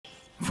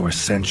For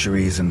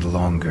centuries and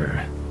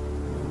longer,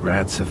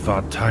 rats have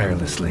fought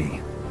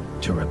tirelessly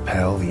to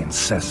repel the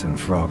incessant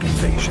frog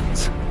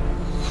invasions.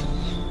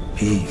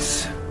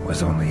 Peace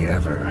was only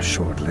ever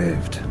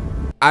short-lived.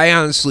 I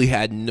honestly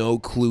had no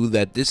clue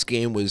that this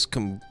game was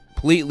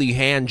completely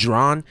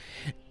hand-drawn,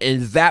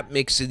 and that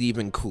makes it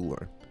even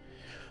cooler.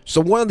 So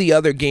one of the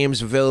other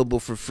games available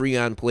for free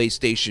on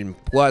PlayStation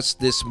Plus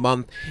this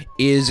month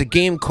is a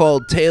game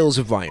called Tales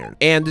of Iron.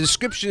 And the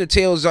description of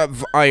Tales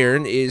of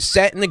Iron is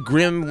set in a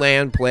grim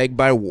land plagued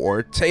by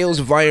war. Tales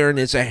of Iron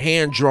is a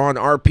hand-drawn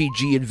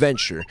RPG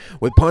adventure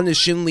with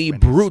punishingly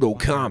brutal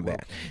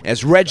combat.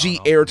 As Reggie,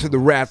 heir to the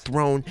Rat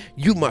Throne,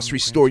 you must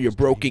restore your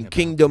broken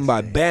kingdom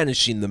by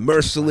banishing the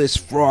merciless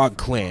Frog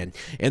Clan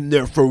and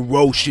their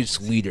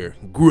ferocious leader,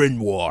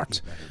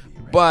 Grinwart.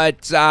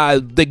 But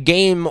the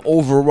game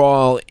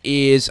overall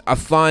is a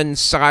fun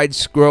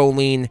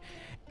side-scrolling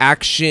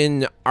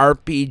action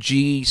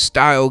RPG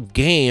style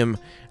game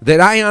that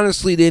I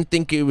honestly didn't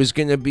think it was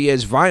going to be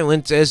as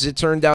violent as it turned out.